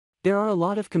There are a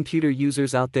lot of computer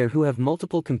users out there who have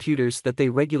multiple computers that they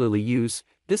regularly use.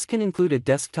 This can include a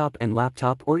desktop and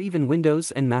laptop or even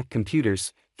Windows and Mac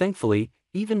computers. Thankfully,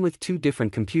 even with two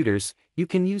different computers, you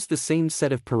can use the same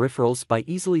set of peripherals by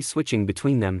easily switching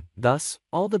between them. Thus,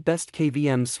 all the best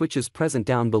KVM switches present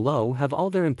down below have all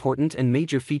their important and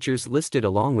major features listed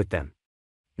along with them.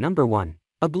 Number 1.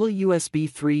 ABlEWE USB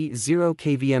 3.0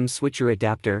 KVM Switcher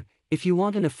Adapter. If you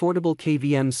want an affordable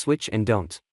KVM switch and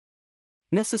don't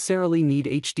necessarily need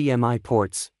HDMI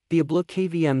ports, the ABlEWE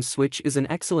KVM switch is an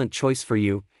excellent choice for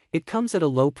you. It comes at a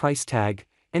low price tag,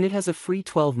 and it has a free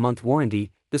 12-month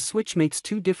warranty. The switch makes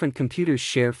two different computers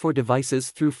share 4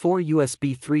 devices through 4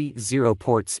 USB 3.0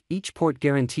 ports. Each port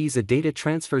guarantees a data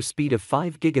transfer speed of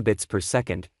 5 gigabits per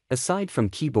second. Aside from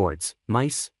keyboards,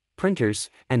 mice, printers,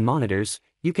 and monitors,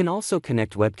 you can also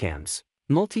connect webcams,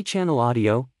 multi-channel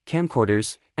audio,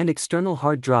 camcorders, and external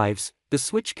hard drives. The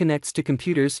switch connects to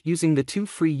computers using the two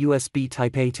free USB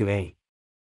Type-A to A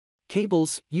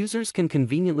cables. Users can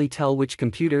conveniently tell which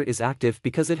computer is active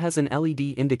because it has an LED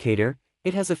indicator.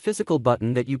 It has a physical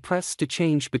button that you press to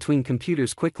change between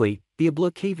computers quickly. The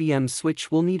ABlEWE KVM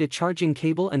switch will need a charging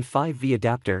cable and 5V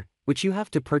adapter, which you have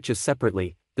to purchase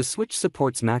separately. The switch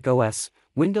supports Mac OS,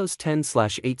 Windows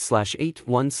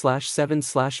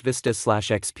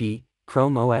 10/8/81/7/Vista/XP,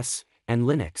 Chrome OS, and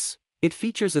Linux. It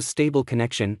features a stable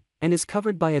connection, and is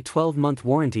covered by a 12-month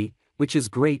warranty, which is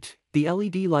great. The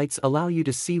LED lights allow you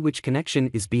to see which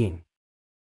connection is being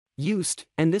used,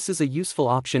 and this is a useful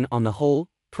option on the whole.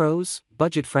 Pros: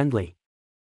 budget-friendly.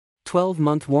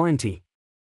 12-month warranty.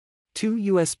 2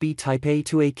 USB Type-A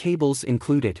to A cables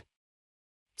included.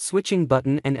 Switching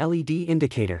button and LED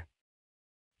indicator.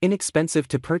 Inexpensive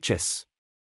to purchase.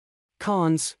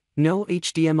 Cons: no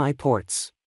HDMI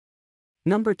ports.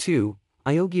 Number 2.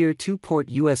 IOGEAR 2-port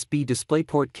USB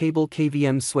DisplayPort cable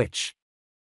KVM switch.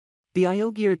 The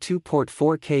IOGEAR 2-port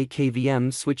 4K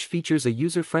KVM switch features a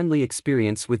user-friendly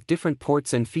experience with different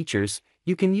ports and features.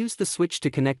 You can use the switch to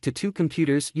connect to two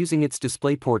computers using its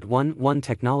DisplayPort 1.1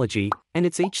 technology, and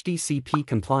it's HDCP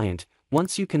compliant.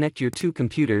 Once you connect your two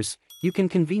computers, you can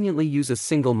conveniently use a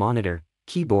single monitor,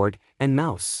 keyboard, and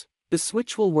mouse. The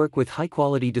switch will work with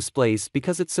high-quality displays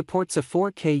because it supports a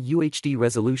 4K UHD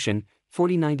resolution,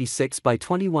 4096 by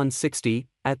 2160,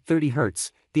 at 30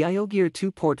 Hz. The IOGEAR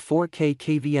 2-port 4K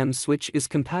KVM switch is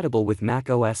compatible with Mac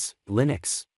OS,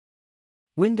 Linux,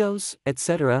 Windows,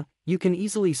 etc. You can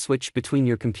easily switch between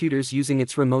your computers using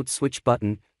its remote switch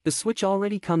button. The switch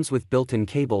already comes with built-in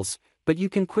cables, but you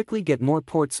can quickly get more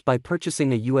ports by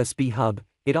purchasing a USB hub.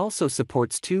 It also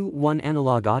supports 2.1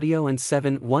 analog audio and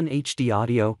 7.1 HD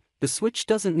audio. The switch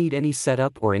doesn't need any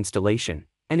setup or installation,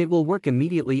 and it will work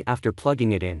immediately after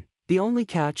plugging it in. The only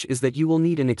catch is that you will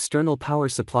need an external power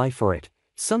supply for it.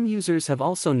 Some users have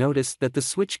also noticed that the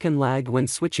switch can lag when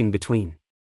switching between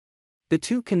the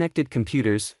two connected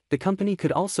computers. The company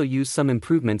could also use some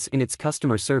improvements in its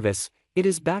customer service. It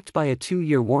is backed by a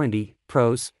 2-year warranty.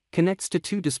 Pros: connects to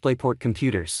two DisplayPort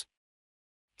computers.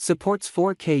 Supports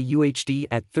 4K UHD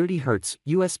at 30 Hz,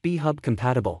 USB hub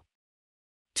compatible.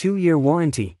 2-year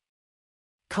warranty.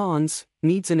 Cons: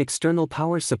 needs an external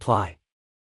power supply.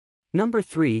 Number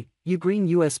 3. UGREEN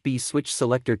USB Switch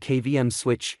Selector KVM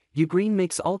Switch. UGREEN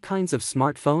makes all kinds of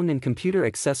smartphone and computer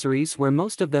accessories where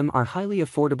most of them are highly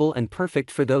affordable and perfect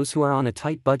for those who are on a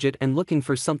tight budget and looking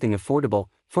for something affordable.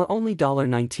 For only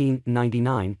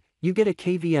 $19.99, you get a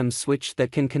KVM switch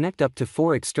that can connect up to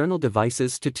 4 external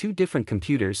devices to 2 different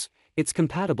computers. It's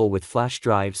compatible with flash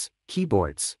drives,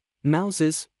 keyboards,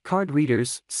 mouses, card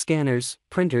readers, scanners,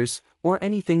 printers, or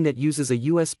anything that uses a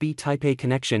USB Type-A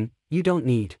connection. You don't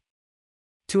need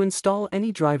to install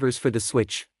any drivers for the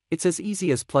switch. It's as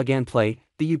easy as plug and play.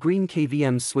 The UGREEN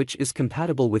KVM switch is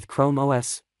compatible with Chrome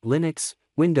OS, Linux,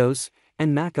 Windows,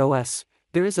 and Mac OS.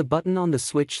 There is a button on the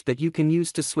switch that you can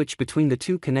use to switch between the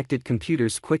two connected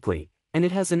computers quickly, and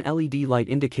it has an LED light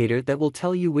indicator that will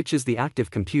tell you which is the active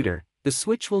computer. The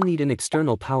switch will need an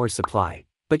external power supply,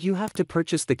 but you have to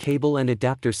purchase the cable and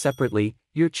adapter separately.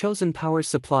 Your chosen power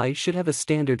supply should have a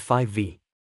standard 5V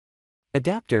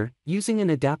adapter. Using an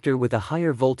adapter with a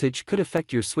higher voltage could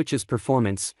affect your switch's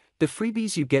performance. The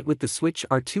freebies you get with the switch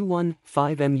are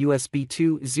 2.15mm USB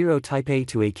 2.0 Type-A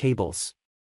to A cables.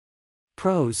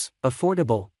 Pros: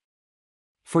 affordable.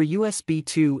 For USB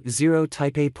 2.0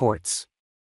 Type-A ports.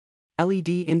 LED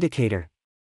indicator.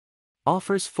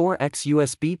 Offers 4x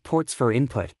USB ports for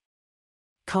input.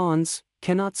 Cons: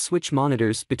 cannot switch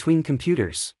monitors between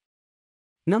computers.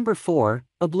 Number 4.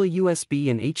 ABlEWE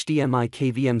USB and HDMI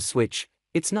KVM switch.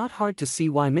 It's not hard to see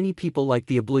why many people like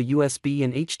the ABlue USB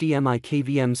and HDMI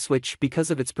KVM switch because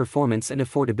of its performance and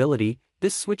affordability.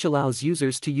 This switch allows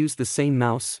users to use the same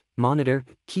mouse, monitor,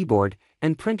 keyboard,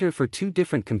 and printer for two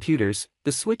different computers.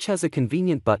 The switch has a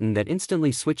convenient button that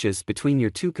instantly switches between your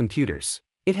two computers.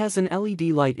 It has an LED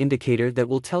light indicator that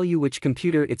will tell you which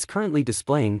computer it's currently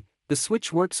displaying. The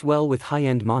switch works well with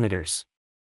high-end monitors.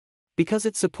 Because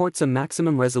it supports a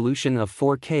maximum resolution of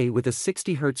 4K with a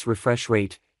 60 Hz refresh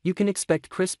rate, you can expect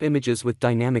crisp images with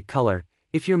dynamic color.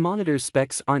 If your monitor's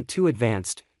specs aren't too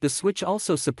advanced, the switch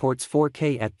also supports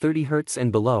 4K at 30 Hz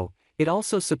and below. It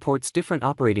also supports different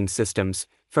operating systems,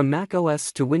 from Mac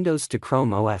OS to Windows to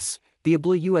Chrome OS. The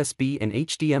ABlue USB and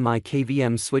HDMI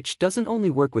KVM switch doesn't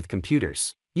only work with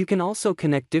computers. You can also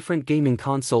connect different gaming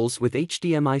consoles with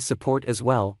HDMI support as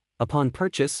well. Upon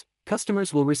purchase,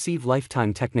 customers will receive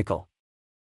lifetime technical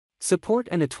support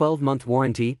and a 12-month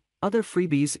warranty. Other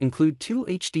freebies include 2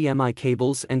 HDMI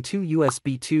cables and 2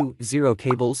 USB 2.0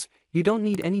 cables. You don't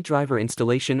need any driver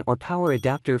installation or power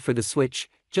adapter for the switch,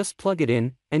 just plug it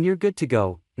in, and you're good to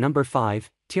go. Number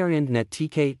 5. Tyrion Net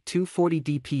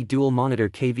TK240DP Dual Monitor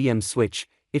KVM Switch.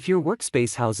 If your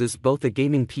workspace houses both a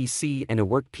gaming PC and a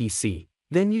work PC,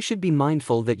 then you should be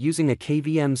mindful that using a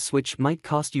KVM switch might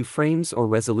cost you frames or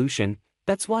resolution.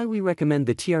 That's why we recommend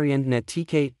the Tyrion Net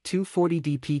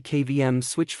TK240DP KVM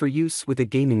switch for use with a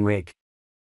gaming rig.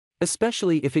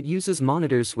 Especially if it uses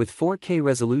monitors with 4K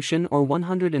resolution or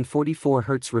 144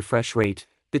 Hz refresh rate.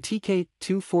 The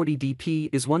TK240DP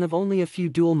is one of only a few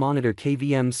dual monitor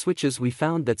KVM switches we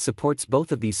found that supports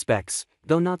both of these specs,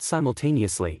 though not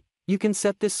simultaneously. You can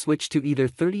set this switch to either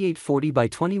 3840 by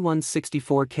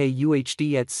 2164K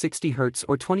UHD at 60 Hz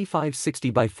or 2560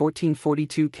 by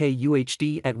 1442K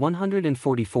UHD at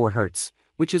 144 Hz,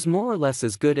 which is more or less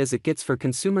as good as it gets for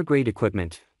consumer-grade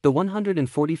equipment. The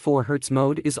 144 Hz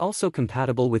mode is also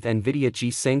compatible with NVIDIA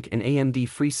G-Sync and AMD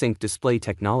FreeSync display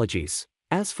technologies.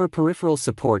 As for peripheral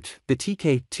support, the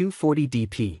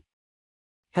TK240DP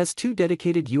has 2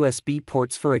 dedicated USB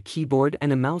ports for a keyboard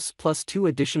and a mouse plus 2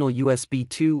 additional USB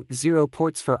 2.0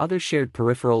 ports for other shared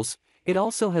peripherals. It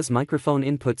also has microphone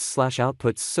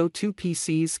inputs/outputs so 2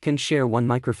 PCs can share one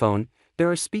microphone.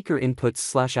 There are speaker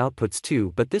inputs/outputs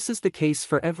too, but this is the case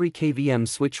for every KVM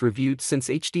switch reviewed since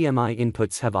HDMI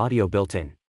inputs have audio built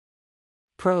in.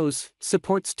 Pros: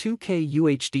 supports 2K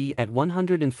UHD at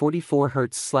 144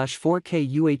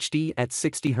 Hz/4K UHD at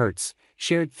 60 Hz,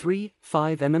 shared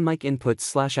 3.5 mic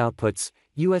inputs/outputs,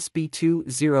 USB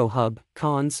 2.0 hub.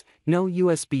 Cons: no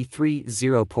USB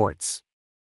 3.0 ports.